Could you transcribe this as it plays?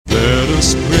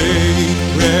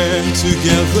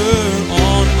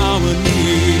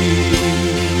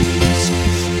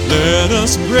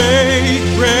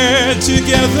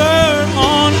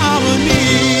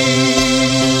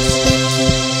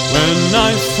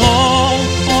fall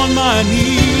on my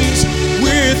knees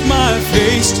with my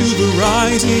face to the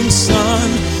rising sun.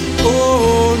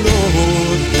 Oh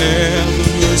Lord,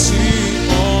 have mercy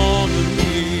on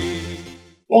me.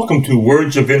 Welcome to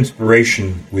Words of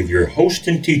Inspiration with your host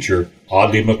and teacher,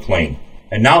 Audley McLean.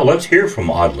 And now let's hear from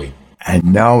Audley.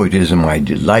 And now it is my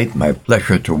delight, my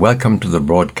pleasure to welcome to the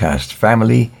broadcast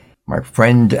family my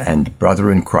friend and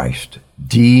brother in Christ,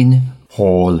 Dean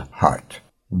Paul Hart.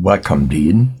 Welcome,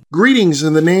 Dean. Greetings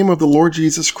in the name of the Lord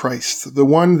Jesus Christ, the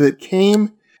one that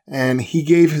came and he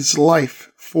gave his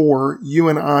life for you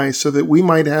and I so that we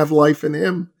might have life in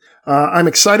him. I'm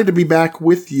excited to be back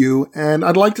with you, and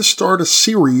I'd like to start a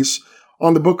series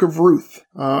on the book of Ruth.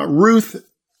 Ruth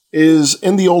is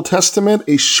in the Old Testament,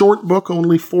 a short book,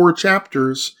 only 4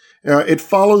 chapters. It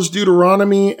follows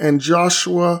Deuteronomy and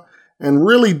Joshua and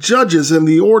really Judges in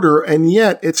the order, and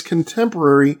yet it's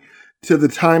contemporary to the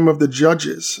time of the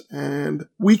Judges. And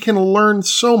we can learn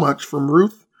so much from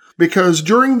Ruth because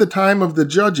during the time of the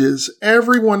Judges,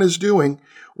 everyone is doing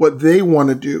what they want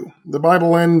to do. The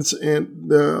Bible ends in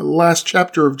the last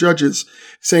chapter of Judges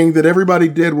saying that everybody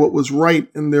did what was right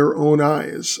in their own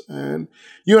eyes. And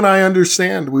you and I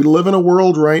understand we live in a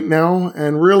world right now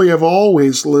and really have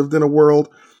always lived in a world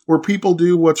where people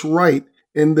do what's right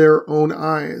in their own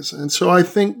eyes. And so I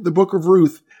think the book of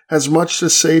Ruth has much to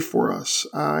say for us.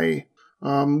 I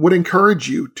would encourage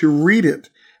you to read it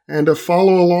and to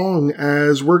follow along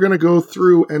as we're going to go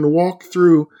through and walk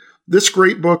through this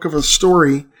great book of a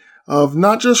story of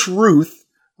not just Ruth,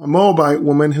 a Moabite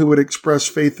woman who would express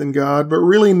faith in God, but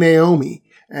really Naomi.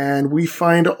 And we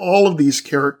find all of these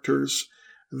characters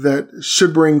that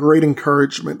should bring great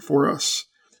encouragement for us.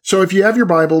 So if you have your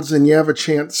Bibles and you have a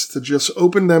chance to just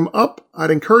open them up, I'd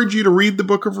encourage you to read the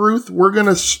book of Ruth. We're going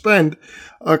to spend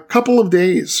a couple of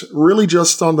days really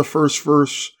just on the first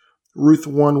verse, Ruth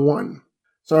 1:1.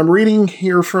 So I'm reading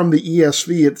here from the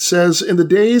ESV. It says, "In the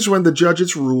days when the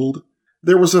judges ruled,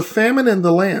 there was a famine in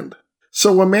the land.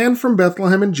 So a man from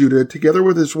Bethlehem in Judah, together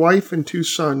with his wife and 2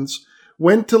 sons,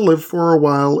 went to live for a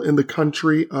while in the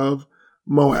country of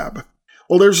Moab."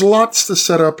 Well, there's lots to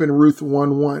set up in Ruth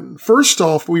 1:1. First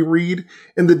off, we read,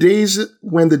 "In the days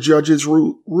when the judges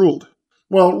ruled."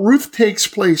 Well, Ruth takes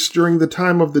place during the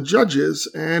time of the judges,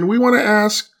 and we want to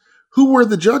ask, who were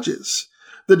the judges?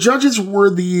 The judges were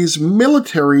these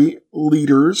military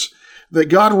leaders that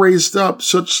God raised up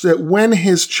such that when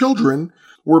his children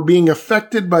were being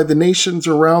affected by the nations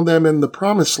around them in the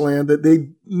promised land that they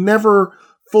never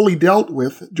fully dealt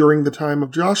with during the time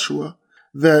of Joshua,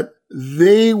 that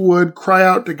they would cry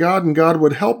out to God and God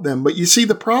would help them. But you see,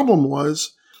 the problem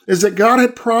is that God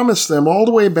had promised them all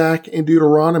the way back in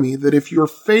Deuteronomy that if you're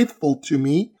faithful to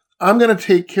me, I'm going to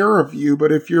take care of you.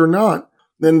 But if you're not,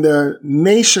 then the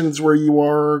nations where you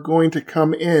are going to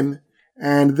come in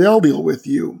and they'll deal with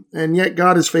you. And yet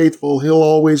God is faithful. He'll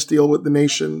always deal with the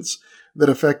nations that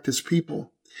affect his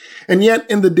people. And yet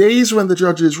in the days when the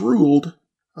judges ruled,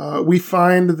 we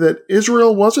find that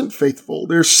Israel wasn't faithful.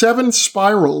 There's 7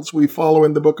 spirals we follow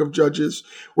in the book of Judges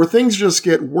where things just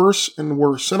get worse and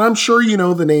worse. And I'm sure you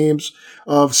know the names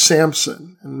of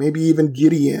Samson and maybe even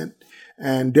Gideon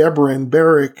and Deborah and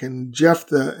Barak and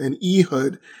Jephthah and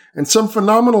Ehud and some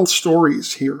phenomenal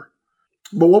stories here.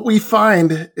 But what we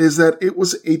find is that it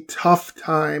was a tough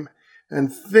time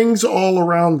and things all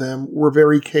around them were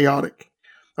very chaotic.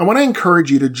 I want to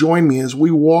encourage you to join me as we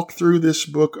walk through this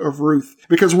book of Ruth,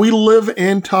 because we live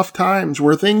in tough times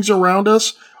where things around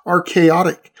us are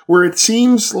chaotic, where it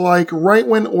seems like right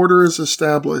when order is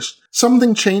established,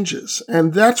 something changes.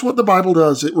 And that's what the Bible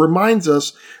does. It reminds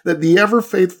us that the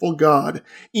ever-faithful God,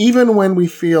 even when we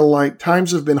feel like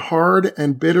times have been hard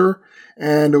and bitter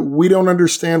and we don't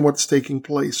understand what's taking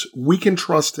place, we can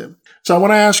trust him. So I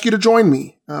want to ask you to join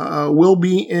me. We'll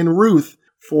be in Ruth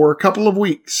for a couple of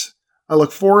weeks. I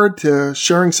look forward to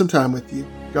sharing some time with you.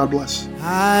 God bless.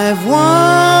 I've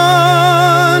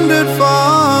wandered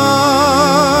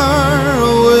far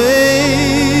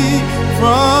away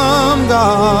from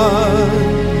God.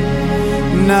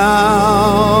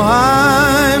 Now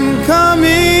I'm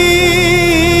coming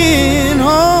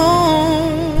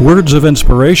home. Words of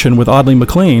Inspiration with Audley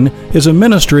McLean is a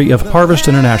ministry of Harvest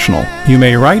International. You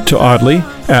may write to Audley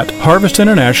at Harvest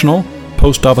International,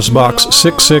 Post Office Box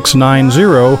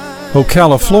 6690,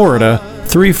 Ocala, Florida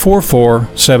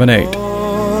 34478.